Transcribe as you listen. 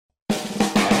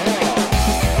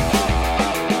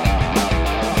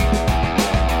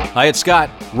Hi, it's Scott,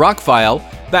 Rockfile,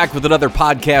 back with another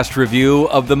podcast review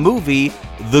of the movie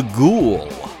The Ghoul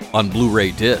on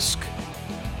Blu-ray disc.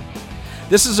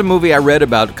 This is a movie I read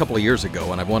about a couple of years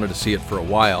ago, and I've wanted to see it for a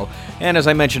while. And as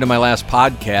I mentioned in my last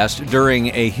podcast,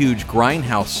 during a huge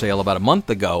Grindhouse sale about a month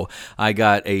ago, I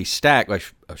got a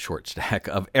short stack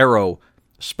of Arrow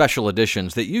special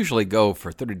editions that usually go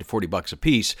for $30 to $40 a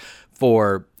piece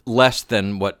for less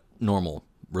than what normal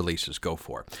releases go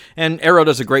for. And Arrow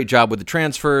does a great job with the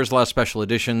transfers, a lot of special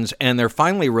editions, and they're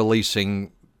finally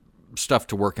releasing stuff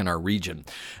to work in our region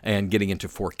and getting into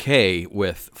 4K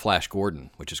with Flash Gordon,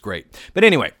 which is great. But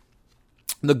anyway,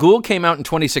 The Ghoul came out in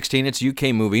 2016. It's a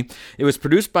UK movie. It was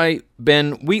produced by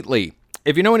Ben Wheatley.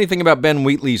 If you know anything about Ben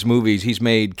Wheatley's movies, he's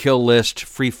made Kill List,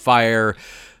 Free Fire.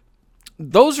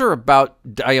 Those are about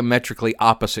diametrically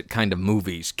opposite kind of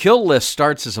movies. Kill List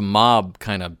starts as a mob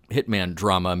kind of hitman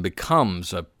drama and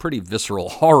becomes a pretty visceral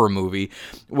horror movie,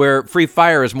 where Free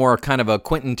Fire is more kind of a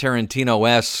Quentin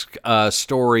Tarantino-esque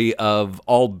story of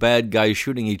all bad guys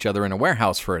shooting each other in a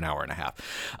warehouse for an hour and a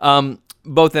half.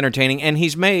 Both entertaining, and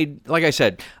he's made, like I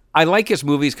said, I like his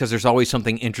movies because there's always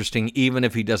something interesting, even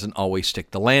if he doesn't always stick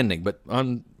the landing. But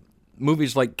on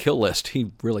movies like Kill List, he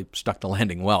really stuck the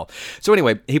landing well. So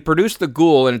anyway, he produced The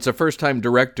Ghoul, and it's a first-time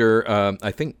director,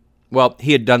 I think. Well,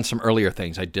 he had done some earlier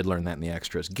things. I did learn that in the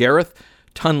extras. Gareth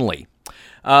Tunley.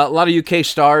 A lot of UK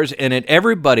stars in it.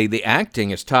 Everybody, the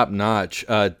acting is top-notch.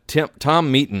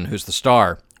 Tom Meaton, who's the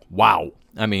star. Wow.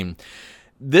 I mean,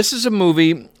 this is a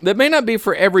movie that may not be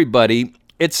for everybody.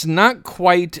 It's not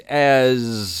quite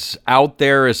as out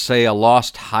there as, say, a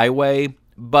Lost Highway,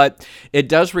 but it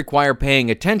does require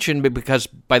paying attention because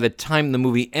by the time the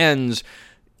movie ends,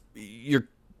 you're...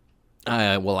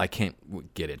 I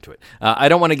can't get into it. I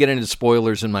don't want to get into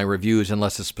spoilers in my reviews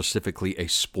unless it's specifically a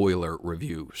spoiler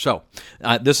review. So,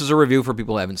 this is a review for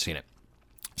people who haven't seen it.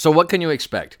 So what can you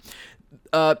expect?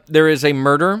 There is a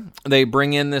murder. They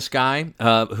bring in this guy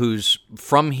who's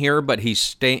from here, but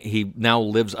he now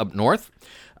lives up north.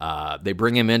 They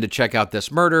bring him in to check out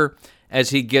this murder.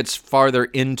 As he gets farther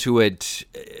into it,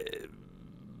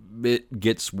 it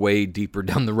gets way deeper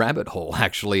down the rabbit hole,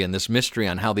 actually, in this mystery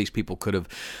on how these people could have...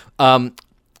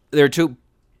 there are two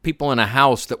people in a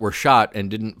house that were shot and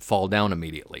didn't fall down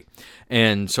immediately.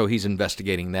 And so he's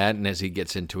investigating that, and as he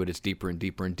gets into it, it's deeper and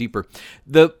deeper and deeper.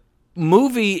 The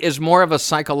movie is more of a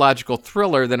psychological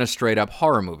thriller than a straight-up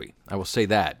horror movie. I will say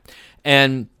that.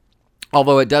 And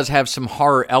although it does have some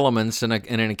horror elements and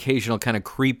an occasional kind of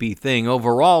creepy thing,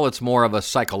 overall it's more of a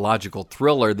psychological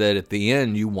thriller that at the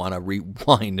end you want to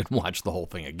rewind and watch the whole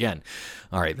thing again.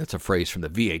 All right, that's a phrase from the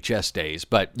VHS days,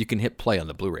 but you can hit play on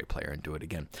the Blu-ray player and do it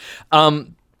again.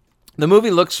 The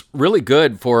movie looks really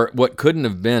good for what couldn't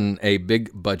have been a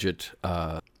big-budget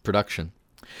production.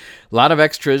 A lot of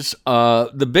extras.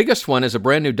 The biggest one is a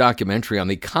brand new documentary on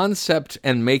the concept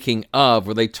and making of,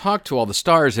 where they talk to all the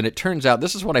stars, and it turns out,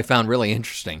 this is what I found really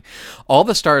interesting, all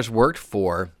the stars worked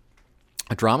for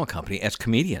a drama company as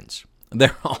comedians.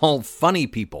 They're all funny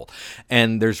people,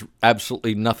 and there's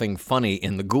absolutely nothing funny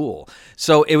in The Ghoul.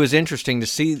 So it was interesting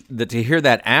to hear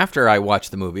that after I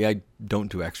watched the movie. I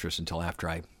don't do extras until after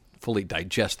I fully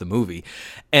digest the movie,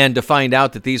 and to find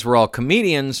out that these were all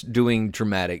comedians doing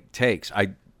dramatic takes.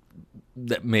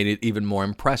 That made it even more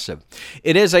impressive.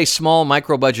 It is a small,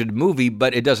 micro-budgeted movie,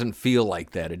 but it doesn't feel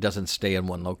like that. It doesn't stay in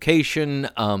one location.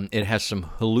 It has some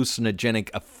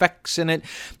hallucinogenic effects in it.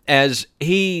 As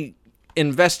he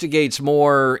investigates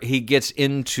more, he gets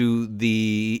into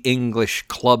the English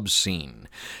club scene.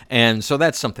 And so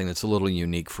that's something that's a little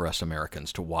unique for us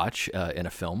Americans to watch in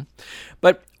a film.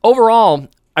 But overall,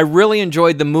 I really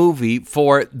enjoyed the movie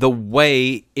for the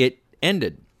way it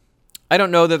ended. I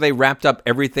don't know that they wrapped up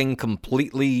everything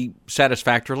completely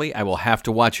satisfactorily. I will have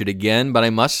to watch it again, but I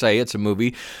must say it's a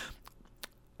movie.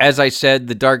 As I said,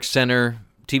 the Dark Center,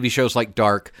 TV shows like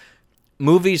Dark,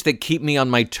 movies that keep me on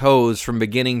my toes from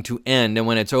beginning to end, and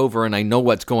when it's over and I know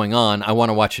what's going on, I want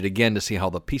to watch it again to see how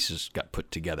the pieces got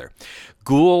put together.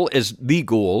 The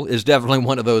Ghoul is definitely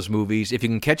one of those movies. If you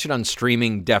can catch it on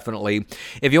streaming, definitely.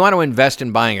 If you want to invest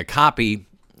in buying a copy,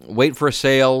 wait for a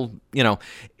sale.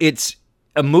 It's...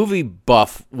 A movie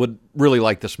buff would really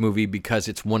like this movie because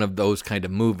it's one of those kind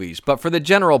of movies. But for the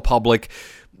general public,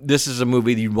 this is a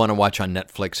movie that you'd want to watch on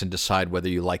Netflix and decide whether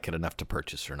you like it enough to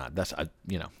purchase or not.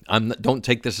 Don't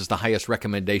take this as the highest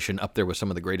recommendation up there with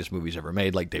some of the greatest movies ever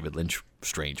made, like David Lynch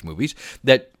strange movies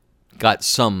that got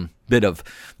some bit of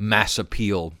mass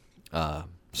appeal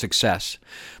success.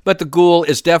 But The Ghoul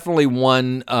is definitely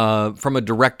one from a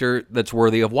director that's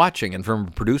worthy of watching, and from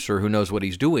a producer who knows what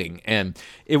he's doing. And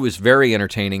it was very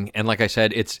entertaining. And like I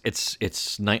said,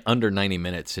 it's under 90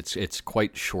 minutes. It's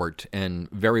quite short and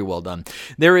very well done.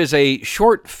 There is a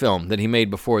short film that he made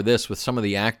before this with some of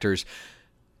the actors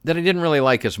that I didn't really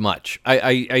like as much.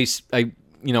 I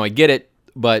get it,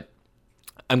 but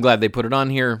I'm glad they put it on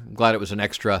here. I'm glad it was an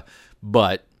extra,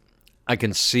 but I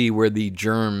can see where the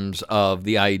germs of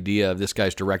the idea of this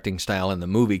guy's directing style in the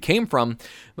movie came from,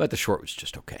 but the short was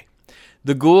just okay.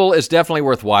 The Ghoul is definitely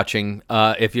worth watching.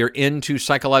 If you're into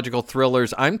psychological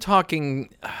thrillers, I'm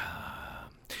talking...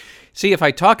 See, if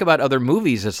I talk about other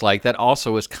movies, it's like that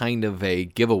also is kind of a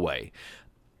giveaway.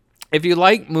 If you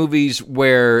like movies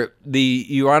where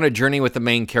you're on a journey with the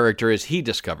main character as he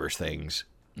discovers things,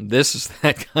 this is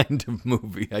that kind of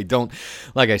movie.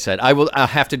 Like I said, I'll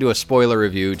have to do a spoiler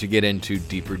review to get into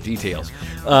deeper details.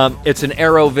 It's an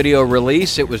Arrow video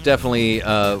release. It was definitely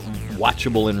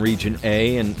watchable in Region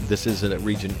A, and this is a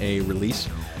Region A release.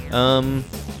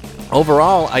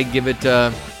 Overall, I give it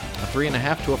a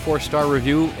 3.5 to a 4-star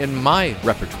review in my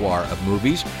repertoire of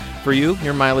movies. For you,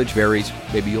 your mileage varies.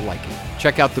 Maybe you'll like it.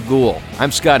 Check out The Ghoul.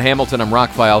 I'm Scott Hamilton. I'm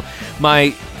Rockfile.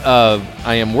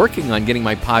 I am working on getting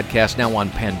my podcast now on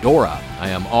Pandora. I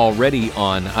am already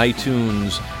on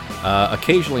iTunes,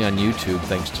 occasionally on YouTube,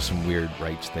 thanks to some weird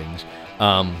rights things.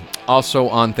 Also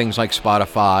on things like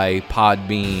Spotify,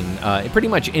 Podbean, pretty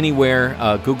much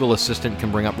anywhere. Google Assistant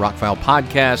can bring up Rockfile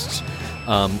podcasts.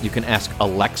 You can ask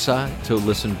Alexa to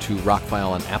listen to Rockfile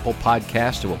on Apple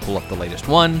Podcasts. It will pull up the latest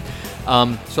one.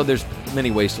 So there's many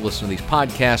ways to listen to these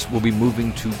podcasts. We'll be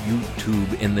moving to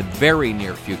YouTube in the very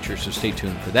near future, so stay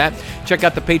tuned for that. Check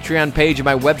out the Patreon page of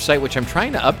my website, which I'm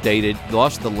trying to update. It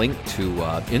lost the link to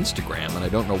Instagram, and I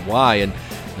don't know why, and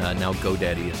now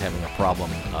GoDaddy is having a problem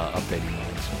updating the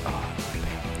links.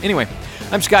 Anyway,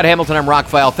 I'm Scott Hamilton. I'm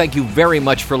Rockfile. Thank you very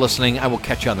much for listening. I will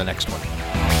catch you on the next one.